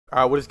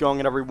What is going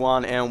on,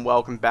 everyone, and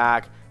welcome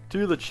back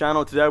to the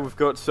channel. Today we've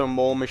got some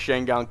more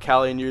Machine Gun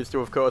Kelly news to,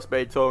 of course,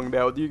 be talking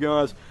about with you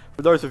guys.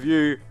 For those of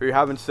you who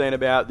haven't seen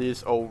about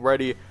this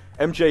already,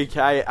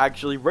 MGK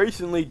actually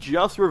recently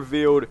just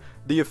revealed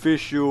the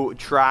official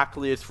track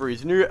list for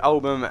his new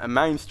album,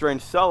 Mainstream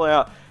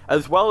Sellout,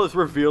 as well as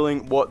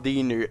revealing what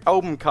the new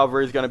album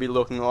cover is going to be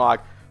looking like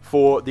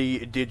for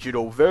the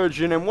digital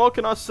version. And what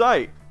can I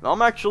say?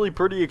 I'm actually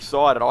pretty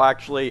excited.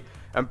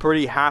 I'm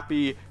pretty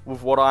happy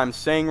with what I'm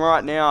seeing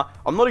right now.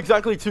 I'm not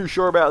exactly too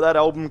sure about that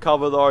album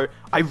cover though.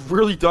 I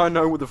really don't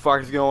know what the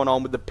fuck is going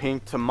on with the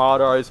pink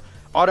tomatoes.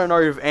 I don't know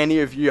if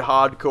any of you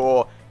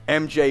hardcore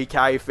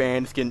MGK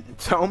fans can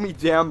tell me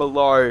down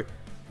below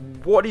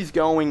what is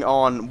going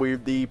on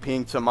with the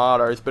pink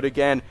tomatoes. But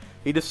again,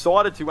 he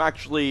decided to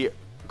actually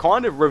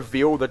kind of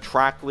reveal the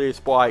track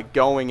list by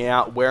going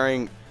out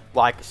wearing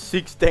like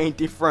 16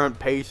 different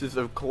pieces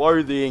of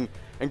clothing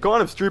and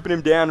kind of stripping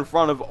him down in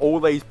front of all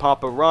these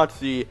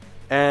paparazzi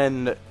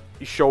and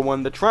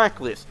showing the track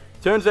list.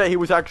 Turns out he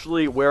was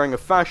actually wearing a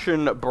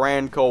fashion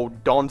brand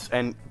called Dolce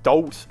 &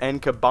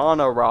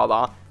 Gabbana,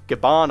 rather.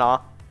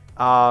 Gabbana.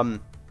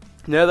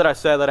 Now that I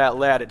say that out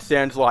loud, it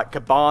sounds like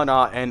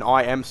Gabbana and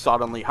I am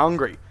suddenly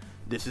hungry.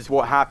 This is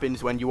what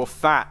happens when you are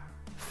fat.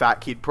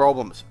 Fat kid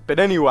problems. But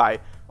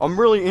anyway, I'm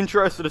really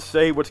interested to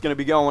see what's going to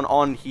be going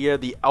on here.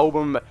 The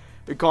album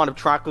kind of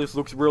track list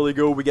looks really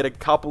good. We get a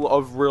couple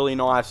of really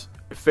nice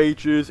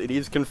features. It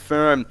is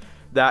confirmed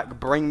that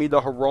Bring Me the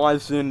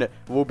Horizon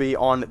will be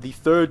on the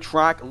 3rd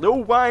track.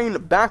 Lil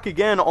Wayne back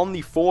again on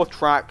the 4th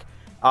track.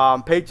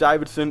 Pete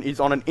Davidson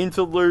is on an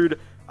interlude.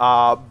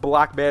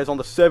 Black Bear's on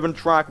the 7th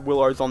track.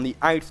 Willow's on the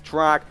 8th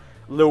track.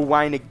 Lil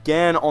Wayne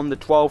again on the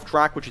 12th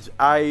track, which is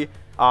A.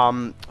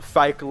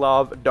 Fake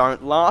Love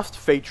Don't Last,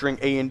 featuring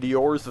Ian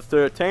Dior is the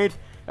 13th.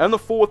 And the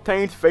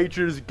 14th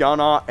features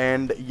Gunna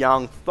and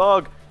Young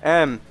Thug.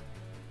 And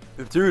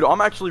dude, I'm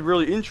actually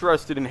really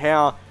interested in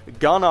how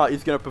Gunna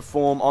is going to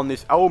perform on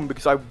this album,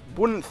 because I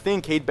wouldn't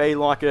think he'd be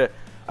like a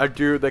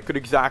dude that could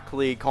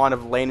exactly kind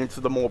of lean into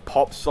the more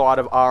pop side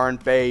of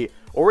R&B,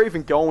 or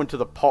even go into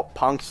the pop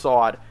punk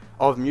side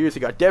of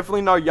music. I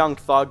definitely know Young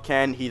Thug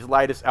can. His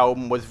latest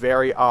album was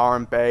very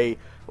R&B,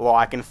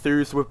 like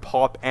enthused with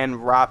pop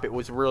and rap. It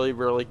was really,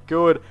 really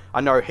good.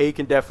 I know he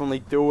can definitely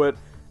do it.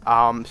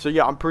 So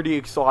yeah, I'm pretty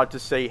excited to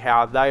see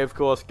how they, of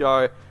course,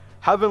 go.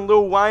 Having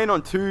Lil Wayne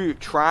on 2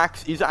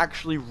 tracks is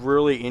actually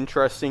really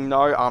interesting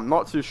though. I'm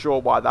not too sure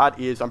why that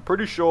is. I'm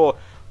pretty sure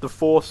the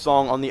 4th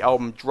song on the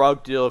album,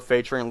 Drug Dealer,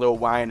 featuring Lil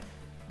Wayne,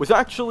 was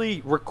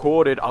actually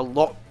recorded a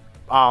lot,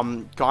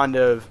 kind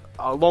of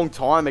a long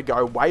time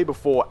ago, way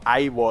before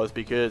A was,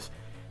 because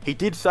he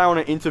did say on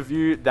an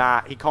interview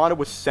that he kind of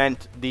was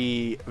sent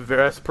the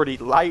verse pretty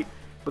late.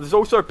 But there's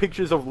also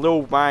pictures of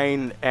Lil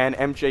Wayne and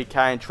MGK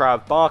and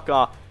Trav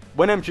Barker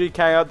when MGK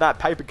had that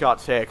paper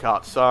cuts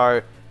haircut.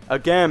 So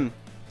again,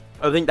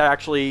 I think they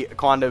actually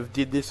kind of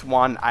did this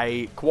one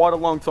quite a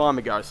long time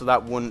ago, so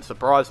that wouldn't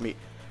surprise me.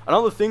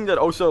 Another thing that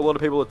also a lot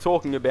of people are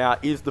talking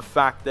about is the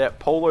fact that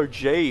Polo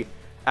G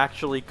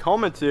actually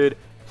commented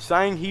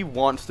saying he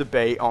wants to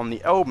be on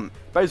the album.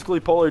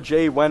 Basically, Polo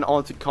G went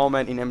on to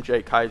comment in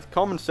MGK's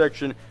comment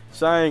section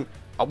saying,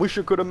 I wish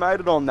I could have made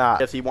it on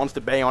that. Yes, he wants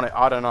to be on it,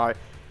 I don't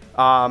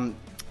know.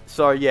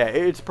 So yeah,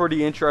 it's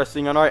pretty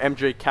interesting. I know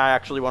MGK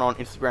actually went on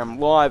Instagram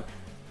Live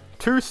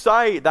to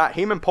say that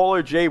him and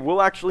Polo G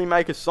will actually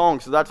make a song,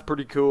 so that's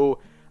pretty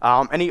cool.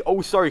 And he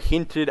also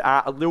hinted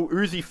at a Lil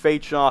Uzi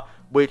feature,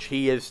 which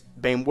he has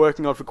been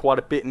working on for quite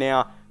a bit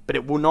now, but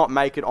it will not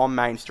make it on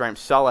Mainstream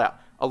Sellout.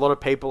 A lot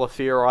of people are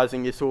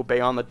theorizing this will be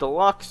on the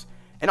deluxe,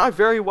 and I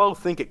very well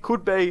think it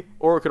could be,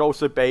 or it could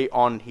also be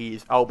on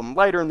his album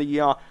later in the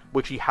year,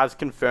 which he has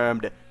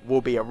confirmed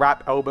will be a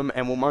rap album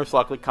and will most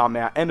likely come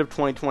out end of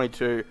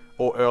 2022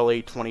 or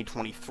early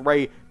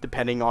 2023,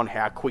 depending on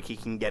how quick he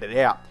can get it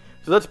out.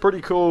 So that's pretty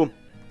cool.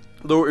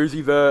 Lil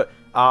Uzi Vert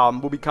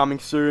will be coming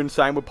soon.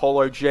 Same with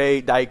Polo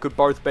G. They could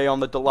both be on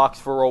the deluxe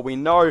for all we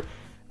know.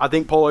 I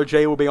think Polo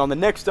G will be on the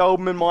next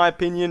album, in my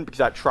opinion, because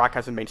that track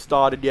hasn't been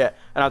started yet.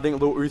 And I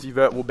think Lil Uzi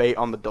Vert will be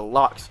on the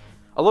deluxe.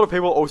 A lot of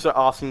people are also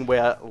asking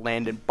where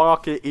Landon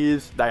Barker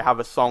is. They have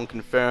a song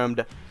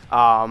confirmed.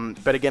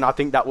 But again, I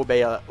think that will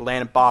be a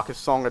Landon Barker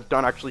song. I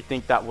don't actually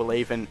think that will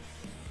even...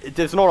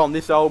 It's not on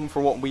this album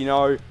from what we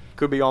know.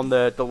 Could be on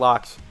the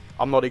deluxe.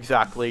 I'm not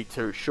exactly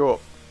too sure.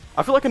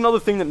 I feel like another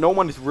thing that no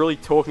one is really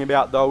talking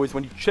about though is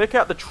when you check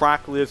out the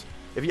track list,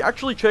 if you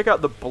actually check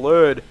out the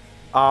blurred,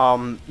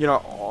 you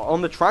know,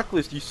 on the track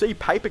list, you see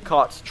Paper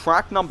Cuts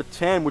track number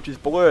 10, which is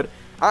blurred,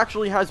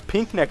 actually has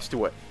pink next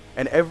to it.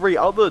 And every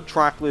other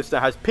track list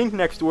that has pink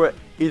next to it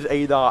is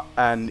either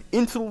an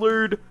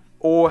interlude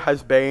or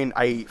has been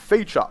a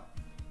feature.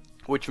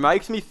 Which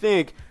makes me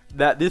think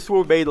that this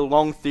will be the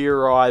long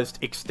theorized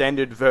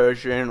extended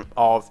version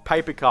of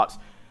Paper Cuts.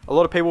 A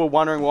lot of people were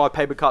wondering why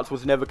Paper Cuts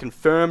was never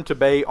confirmed to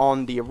be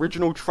on the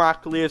original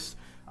track list,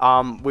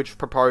 which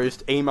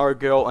proposed Emo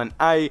Girl and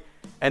A,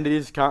 and it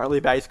is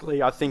currently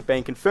basically, I think,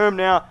 being confirmed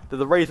now that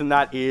the reason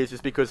that is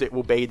because it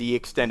will be the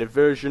extended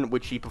version,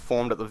 which he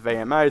performed at the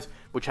VMAs,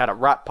 which had a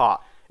rap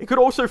part. it could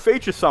also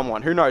feature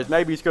someone. Who knows?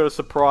 Maybe he's got a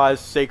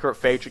surprise secret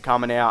feature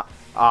coming out.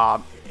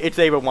 It's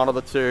either one of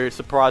the two,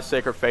 surprise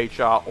secret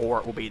feature, or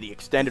it will be the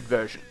extended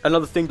version.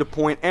 Another thing to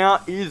point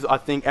out is I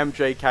think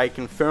MJK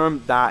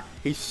confirmed that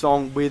his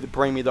song with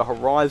Bring Me The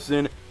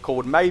Horizon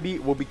called Maybe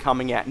will be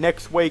coming out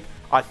next week.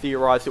 I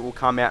theorize it will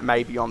come out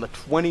maybe on the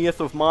 20th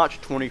of March,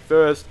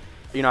 21st,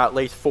 you know, at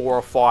least 4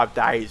 or 5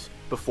 days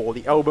before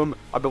the album.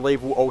 I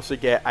believe we'll also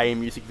get a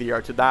music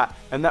video to that,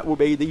 and that will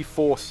be the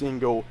 4th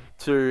single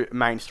to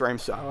mainstream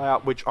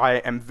Sellout, which I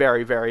am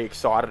very, very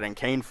excited and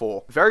keen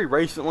for. Very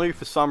recently,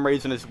 for some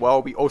reason as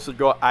well, we also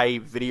got a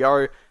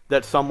video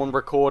that someone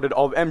recorded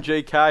of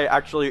MGK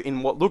actually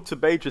in what looked to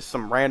be just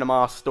some random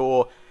ass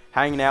store,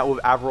 hanging out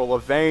with Avril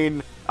Lavigne,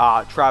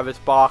 Travis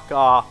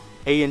Barker,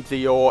 Ian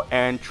Dior,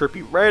 and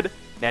Trippie Redd.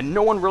 Now,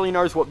 no one really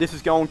knows what this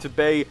is going to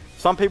be.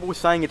 Some people were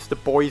saying it's the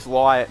Boys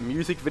Lie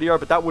music video,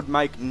 but that would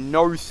make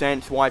no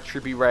sense why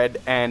Trippie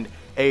Redd and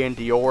Ian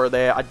Dior are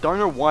there. I don't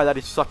know why that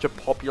is such a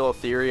popular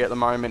theory at the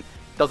moment.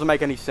 Doesn't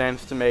make any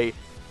sense to me.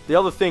 The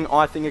other thing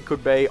I think it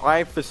could be,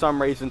 I for some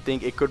reason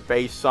think it could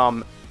be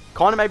some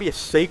kind of maybe a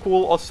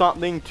sequel or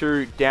something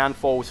to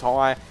Downfalls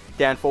High.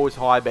 Downfalls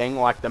High being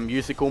like the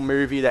musical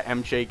movie that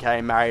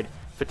MGK made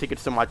for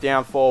Tickets to My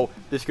Downfall.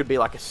 This could be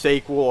like a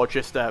sequel or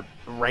just a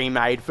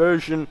remade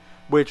version,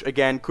 which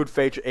again could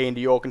feature Ian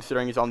Dior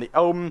considering he's on the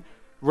album.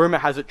 Rumor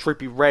has it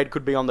Trippie Redd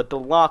could be on the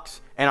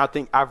deluxe, and I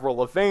think Avril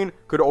Lavigne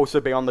could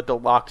also be on the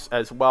deluxe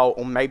as well,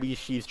 or maybe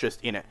she's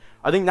just in it.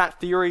 I think that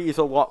theory is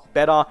a lot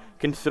better,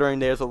 considering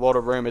there's a lot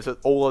of rumors that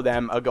all of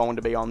them are going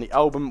to be on the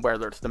album,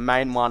 whether it's the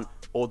main one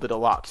or the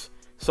deluxe.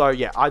 So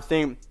yeah, I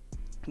think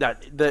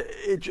that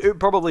it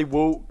probably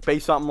will be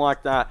something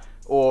like that,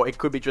 or it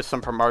could be just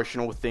some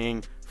promotional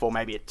thing for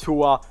maybe a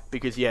tour,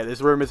 because yeah,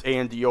 there's rumors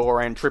Ian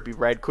Dior and Trippie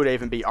Redd could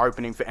even be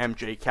opening for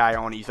MGK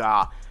on his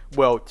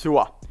world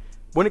tour.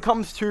 When it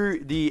comes to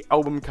the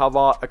album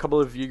cover, a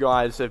couple of you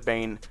guys have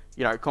been,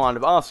 you know, kind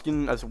of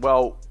asking as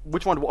well,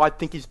 which one do I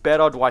think is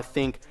better? Do I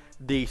think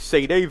the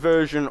CD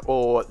version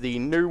or the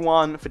new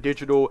one for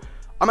digital?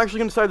 I'm actually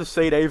going to say the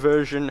CD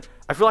version.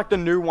 I feel like the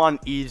new one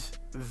is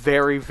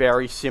very,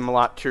 very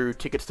similar to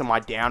Tickets to My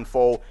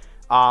Downfall,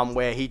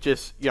 where he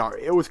just, you know,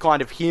 it was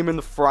kind of him in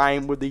the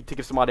frame with the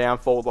Tickets to My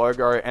Downfall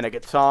logo and a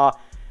guitar.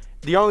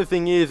 The only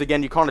thing is,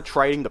 again, you're kind of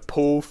trading the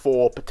pool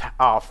for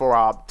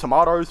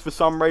tomatoes for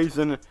some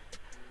reason.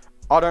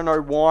 I don't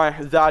know why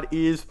that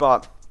is,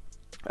 but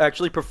I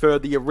actually prefer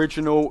the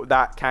original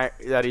that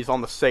is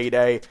on the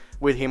CD,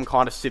 with him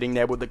kind of sitting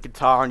there with the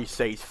guitar and you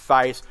see his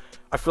face.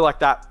 I feel like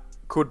that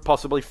could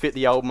possibly fit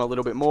the album a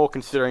little bit more,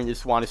 considering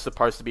this one is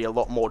supposed to be a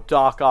lot more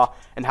darker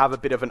and have a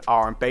bit of an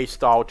R&B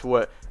style to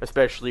it,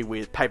 especially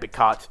with Paper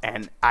Cuts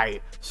and A.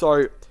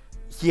 So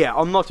yeah,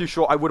 I'm not too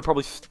sure. I would have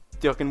probably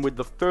stuck in with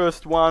the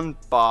first one,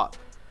 but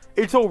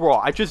it's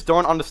alright. I just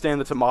don't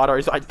understand the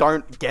tomatoes. I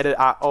don't get it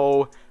at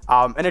all.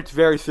 And it's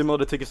very similar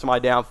to Tickets to My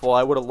Downfall.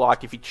 I would have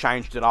liked if he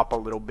changed it up a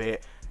little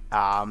bit.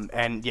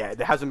 And yeah,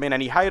 there hasn't been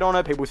any hate on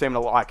it. People seem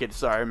to like it,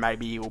 so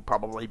maybe he'll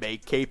probably be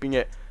keeping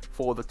it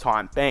for the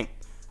time being.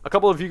 A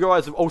couple of you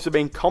guys have also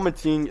been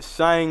commenting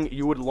saying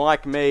you would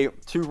like me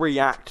to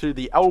react to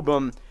the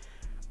album.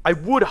 I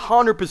would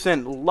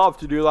 100% love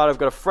to do that. I've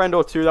got a friend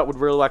or two that would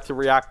really like to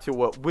react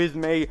to it with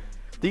me.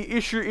 The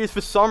issue is,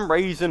 for some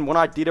reason, when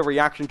I did a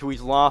reaction to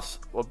his last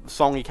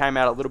song he came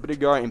out a little bit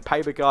ago in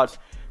Paper Cuts,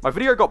 my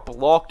video got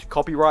blocked,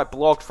 copyright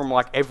blocked from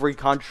like every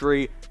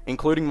country,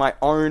 including my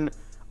own.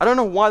 I don't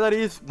know why that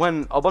is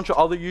when a bunch of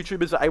other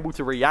YouTubers are able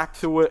to react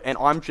to it and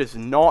I'm just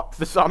not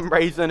for some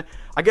reason.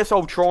 I guess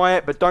I'll try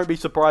it, but don't be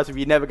surprised if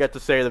you never get to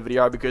see the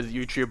video because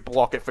YouTube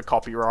block it for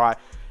copyright.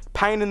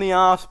 Pain in the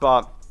ass,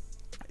 but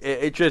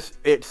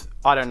it's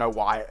I don't know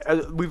why.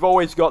 We've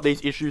always got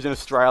these issues in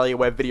Australia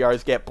where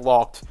videos get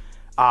blocked.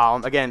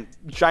 Again,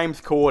 James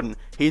Corden,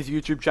 his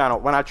YouTube channel,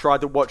 when I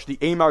tried to watch the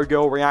Emo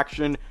Girl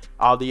reaction,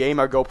 the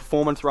Emo Girl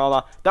performance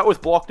rather, that was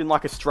blocked in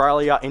like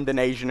Australia,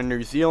 Indonesia and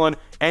New Zealand,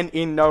 and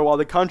in no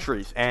other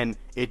countries, and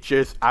it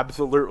just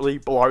absolutely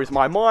blows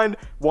my mind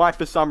why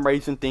for some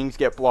reason things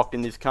get blocked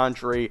in this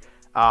country,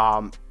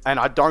 and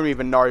I don't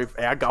even know if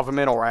our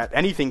government or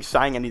anything's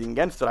saying anything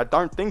against it. I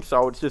don't think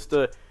so. It's just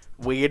a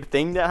weird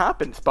thing that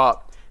happens,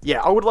 but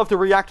yeah, I would love to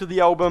react to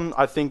the album.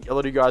 I think a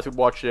lot of you guys would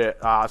watch it,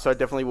 so I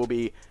definitely will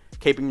be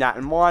keeping that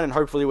in mind, and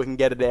hopefully we can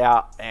get it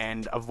out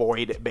and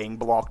avoid it being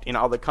blocked in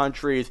other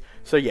countries.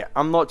 So yeah,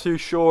 I'm not too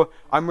sure.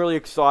 I'm really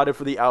excited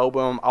for the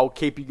album. I'll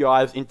keep you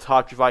guys in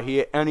touch if I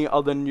hear any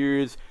other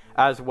news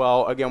as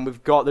well. Again,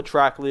 we've got the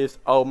Tracklist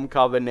album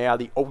cover now,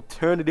 the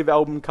alternative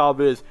album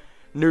covers,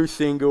 new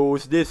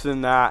singles, this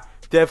and that.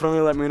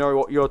 Definitely let me know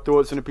what your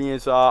thoughts and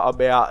opinions are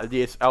about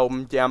this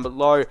album down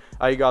below.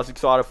 Are you guys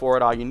excited for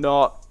it? Are you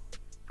not?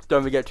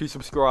 Don't forget to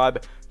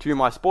subscribe to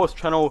my sports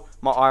channel,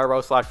 my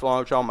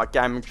IRL/vlog channel, my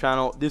gaming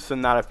channel, this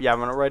and that if you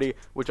haven't already,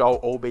 which I'll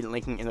all be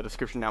linking in the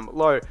description down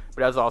below.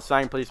 But as I was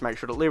saying, please make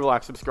sure to leave a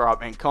like,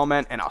 subscribe, and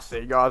comment, and I'll see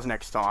you guys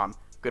next time.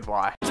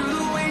 Goodbye.